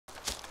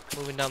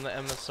Moving down the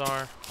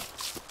MSR.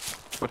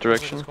 What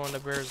direction? It's going to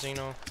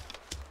Berezino.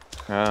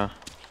 Ah.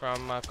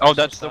 From. Oh,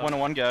 that's the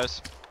 101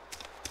 guys.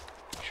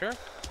 Sure.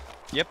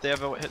 Yep, they have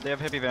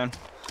hippie van.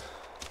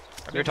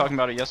 They were talking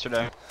about it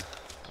yesterday.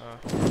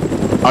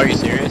 Are you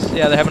serious?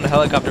 Yeah, they're having a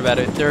helicopter about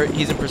it.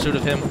 He's in pursuit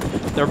of him.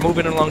 They're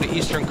moving along the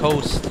eastern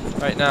coast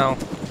right now.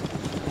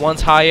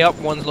 One's high up,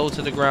 one's low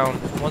to the ground.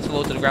 One's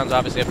low to the ground is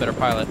obviously a better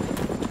pilot.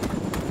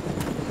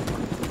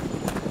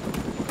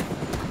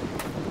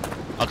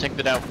 I'll take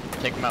them out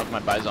with my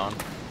Bison.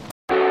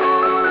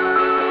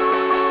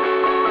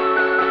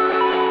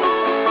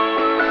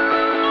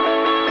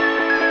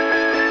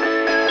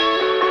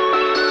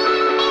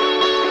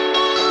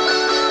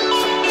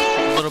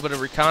 A little bit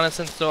of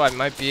reconnaissance though, I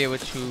might be able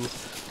to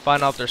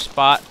find out their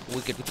spot.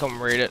 We could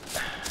come raid it.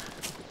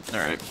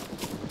 Alright.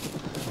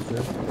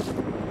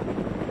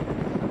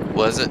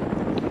 Was it?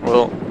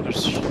 Well,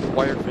 there's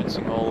wire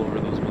fencing all over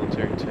those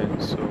military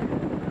tents, so...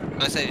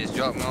 I say just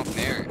drop me off in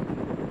there.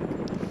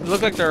 It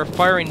looked like they're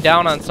firing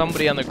down on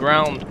somebody on the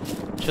ground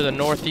to the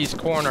northeast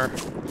corner.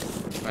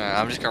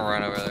 I'm just gonna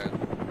run over there.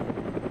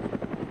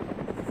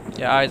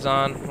 Yeah, eyes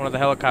on. One of the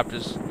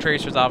helicopters.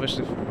 Tracers,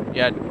 obviously.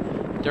 Yeah,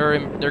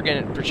 they're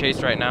getting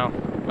chased right now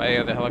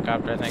by the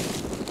helicopter, I think.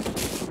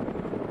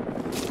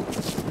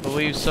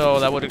 Believe so.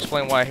 That would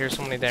explain why I hear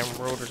so many damn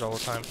rotors all the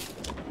time.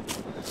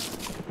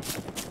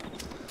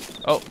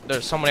 Oh,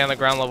 there's somebody on the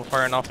ground level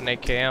firing off an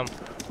AKM.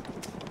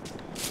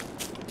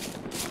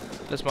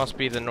 This must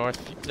be the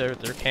their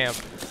camp.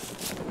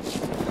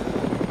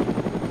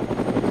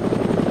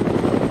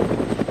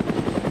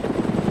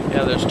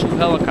 Yeah, there's 2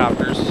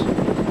 helicopters.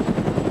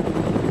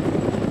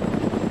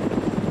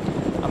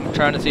 I'm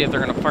trying to see if they're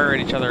gonna fire at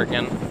each other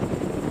again.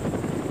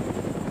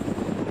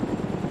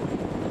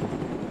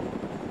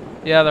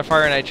 Yeah, they're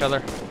firing at each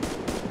other.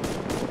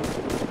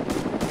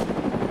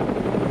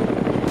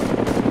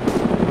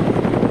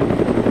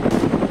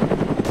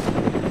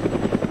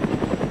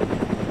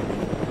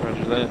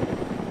 Roger that.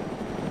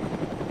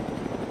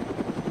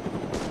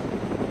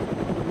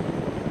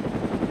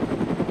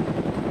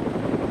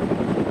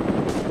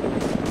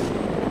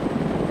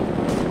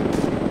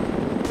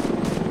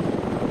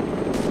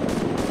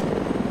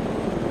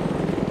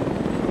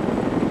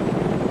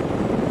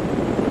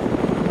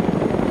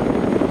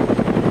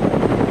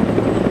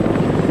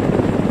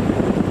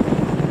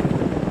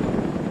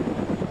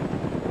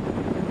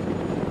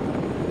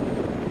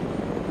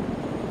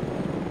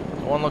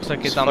 One looks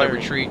like it's on the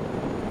retreat. So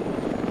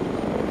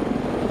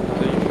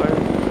you fire?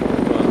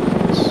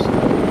 It's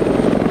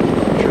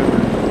Trevor,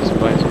 it's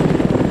Bison.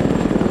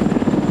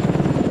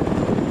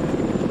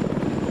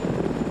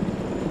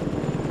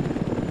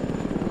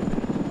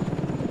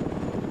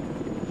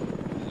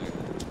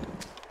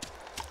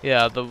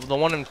 Yeah, the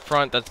one in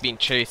front that's being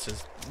chased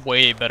is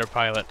way better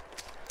pilot.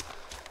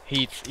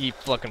 He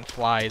fucking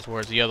flies,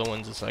 whereas the other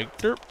one's just like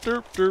derp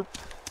derp derp.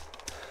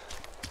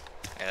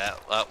 Yeah,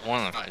 that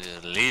one of them is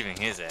just leaving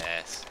his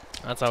ass.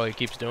 That's how he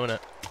keeps doing it.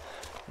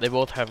 They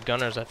both have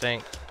gunners, I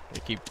think.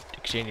 They keep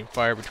exchanging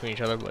fire between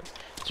each other, but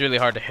it's really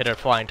hard to hit a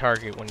flying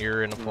target when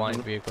you're in a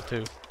flying vehicle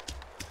too.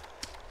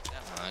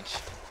 That much.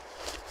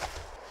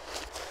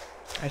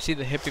 I see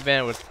the hippie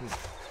van with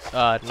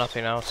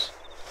nothing else.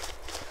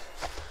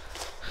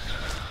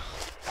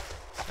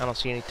 I don't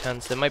see any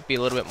tents. There might be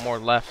a little bit more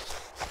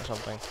left or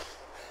something.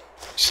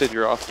 You said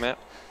you're off map?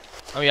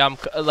 Oh yeah, I'm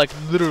like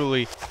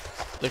literally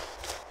the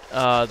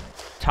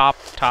top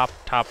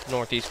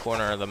northeast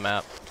corner of the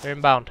map. They're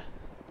inbound.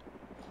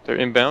 They're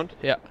inbound?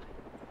 Yeah.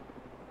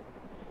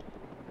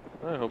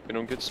 I hope we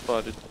don't get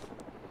spotted.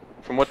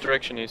 From what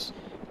direction is?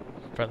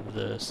 From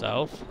the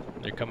south.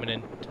 They're coming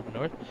in to the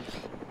north.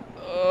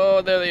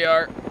 Oh, there they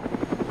are.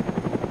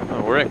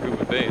 Oh, we're at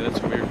Cuba Bay.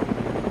 That's weird.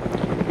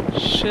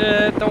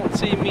 Shit, don't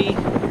see me.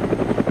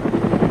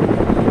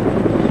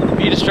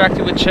 Be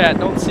distracted with chat,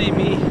 don't see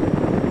me.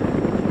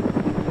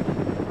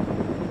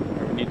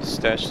 We need to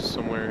stash this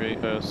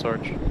somewhere,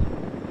 Sarge.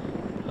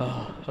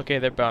 Oh, okay,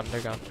 they're gone,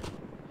 they're gone.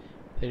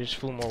 They just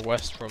flew more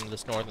west from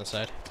this northern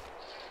side.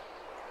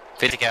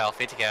 50 cal,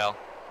 50 cal.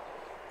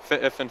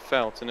 F and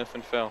foul, it's an F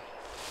and foul.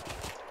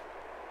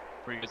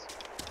 Where you guys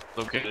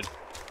located?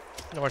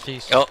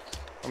 Northeast. Oh,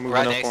 I'm moving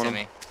right up next on to him.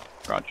 me.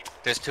 Roger.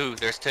 There's two.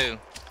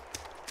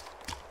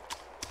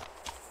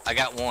 I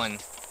got one.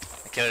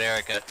 I killed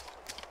Erica.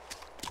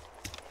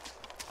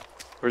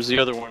 Where's the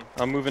other one?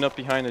 I'm moving up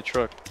behind the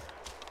truck.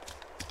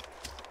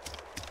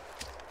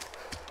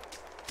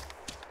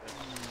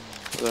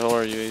 Where the hell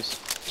are you, Ace?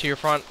 To your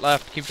front,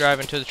 left, keep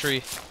driving to the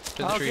tree.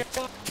 To the tree.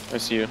 I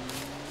see you.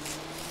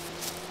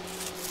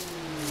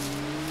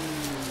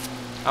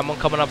 I'm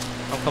coming up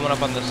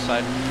on this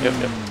side. Yep.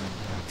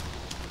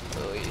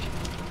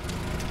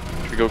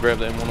 Should we go grab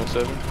the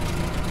M107?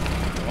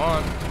 Come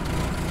on.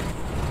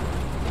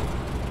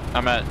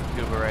 I'm at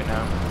Cuba right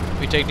now. If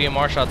we take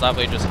DMR shots, I'll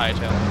just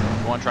hightail.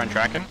 You want to try and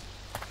track him?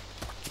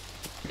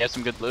 He has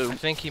some good I loot.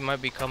 think he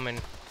might be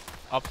coming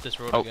up this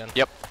road Oh, again.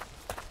 yep.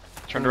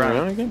 Turned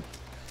around. again?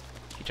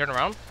 He turned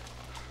around?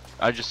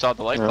 I just saw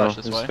the light No, flash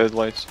this his way.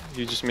 headlights.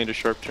 You just made a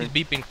sharp turn.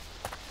 He's beeping.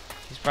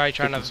 He's probably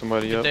trying Picking to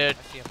somebody get up. there.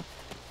 I see him.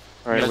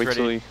 All right, guys wait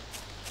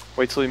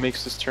ready? till he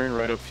makes this turn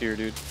right up here,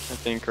 dude. I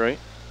think, right?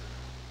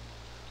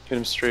 Hit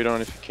him straight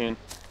on if you can.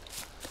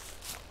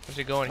 Where's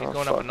he going? He's Oh,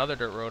 going fuck. up another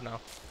dirt road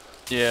now.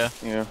 Yeah.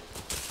 Yeah.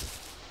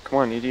 Come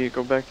on, idiot,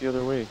 go back the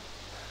other way.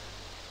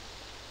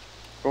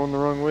 Going the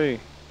wrong way.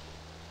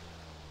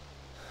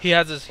 He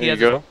has his. There you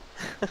go.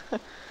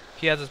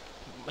 He has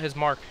his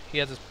mark. He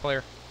has his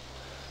player.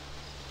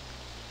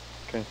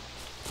 Okay.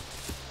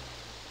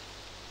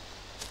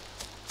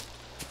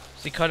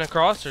 Is he cutting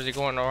across or is he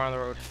going around the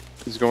road?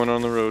 He's going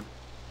on the road.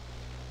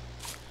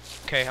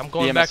 Okay, I'm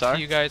going back MSR?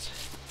 to you guys.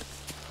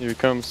 Here he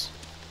comes.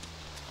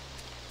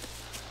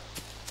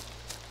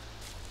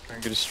 Try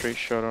and get a straight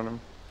shot on him.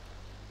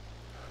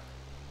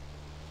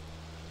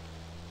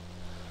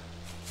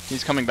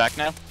 He's coming back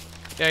now.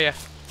 Yeah, yeah.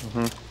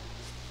 Mm-hmm.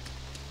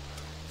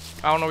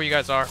 I don't know where you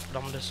guys are,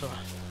 but I'm just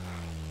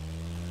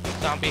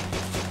zombie.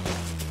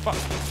 Fuck.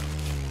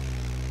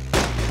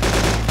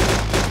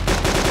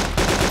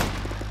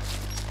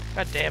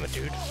 God damn it,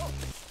 dude.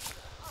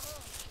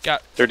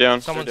 Got They're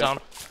down. someone's They're down.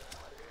 down.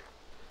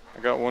 I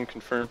got one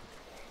confirmed.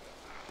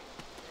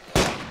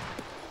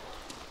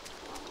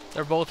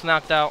 They're both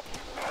knocked out.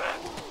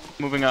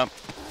 Moving up.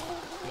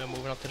 And then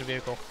moving up to the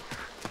vehicle.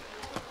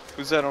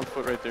 Who's that on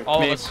foot right there? All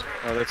Me. of us.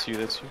 Oh, that's you,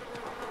 that's you.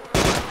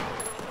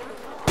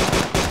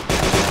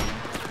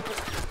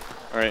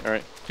 Alright,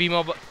 alright.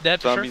 Female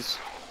dead for sure. Zombies.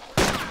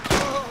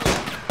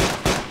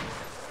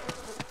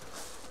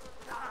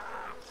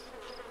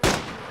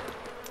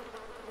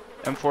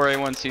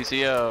 M4A1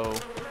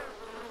 CCO.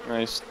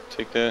 Nice,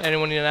 take that.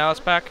 Anyone need an Alice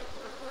pack?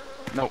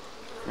 Nope.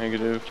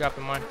 Negative.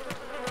 Dropping mine.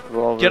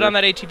 Revolver. Get on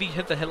that ATV.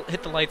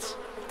 Hit the lights.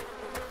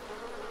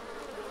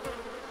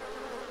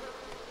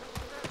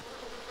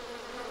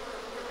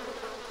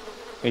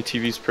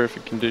 ATV's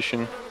perfect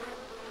condition.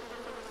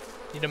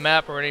 Need a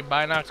map or any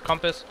binocs,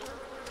 compass?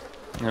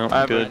 No,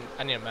 I I'm good.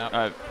 I need a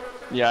map.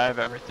 Yeah, I have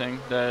everything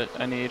that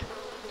I need.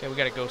 Okay, we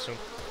gotta go soon.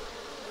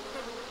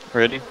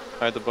 Ready?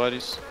 Hide the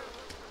bodies.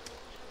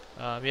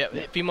 Yeah.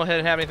 Female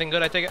didn't have anything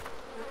good. I take it.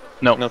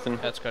 No. Nothing.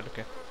 That's good.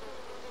 Okay.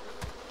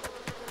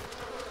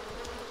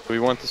 Do we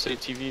want this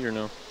ATV or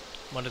no?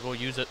 Might as well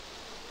use it.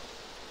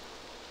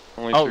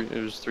 Only Oh. three.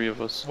 There's three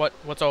of us.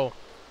 What's O?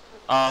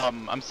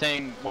 I'm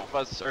saying one of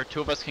us or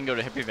two of us can go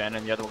to hippie van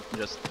and the other one can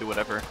just do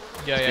whatever.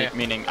 Yeah.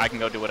 Meaning I can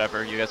go do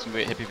whatever. You guys can go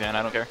get hippie van.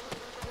 I don't care.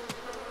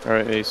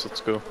 Alright, Ace,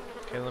 let's go.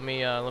 Okay, let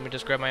me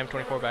just grab my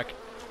M24 back.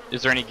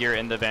 Is there any gear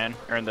in the van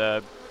or in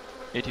the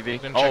ATV?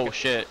 can check Oh it.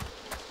 shit.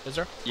 Is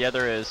there? Yeah,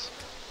 there is.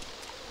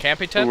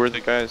 Camping Who tent? were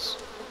the guys?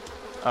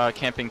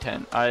 Camping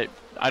tent. I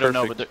don't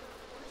know, but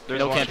there's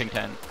no one. camping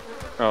tent.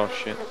 Oh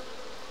shit.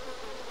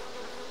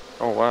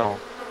 Oh wow.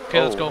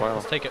 Okay, let's Oh, go. wow.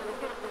 Let's take it.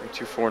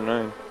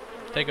 3249.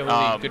 Take a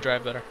hoodie. Good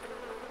drive better.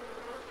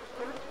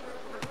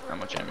 Not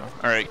much ammo.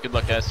 All right, good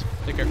luck, guys.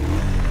 Take care.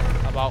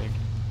 About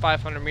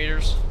 500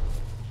 meters.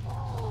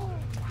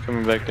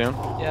 Coming back down.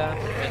 Yeah,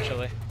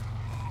 eventually.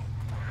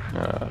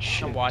 Ah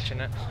shit. I'm watching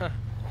it.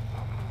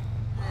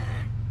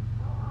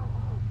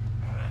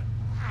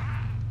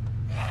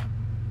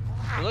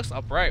 It looks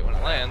upright when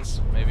it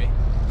lands, maybe.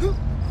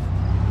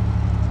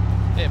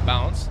 It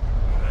bounced.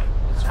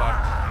 It's fine.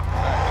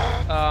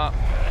 Alright.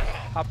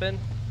 Hop in.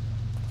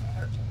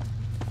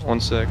 1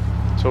 sec.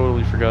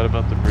 Totally forgot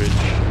about the bridge.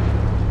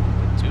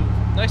 Two.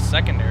 Nice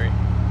secondary.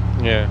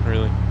 Yeah,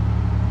 really.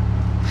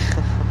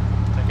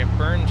 Like it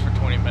burns for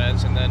 20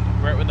 minutes and then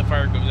right when the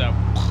fire goes out.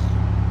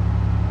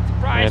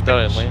 Yeah, I Surprise! thought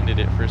I bitch. landed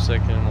it for a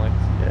second. I'm like,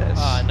 yes.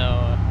 I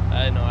know.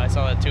 I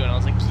saw that too and I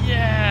was like,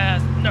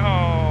 yes!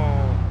 No!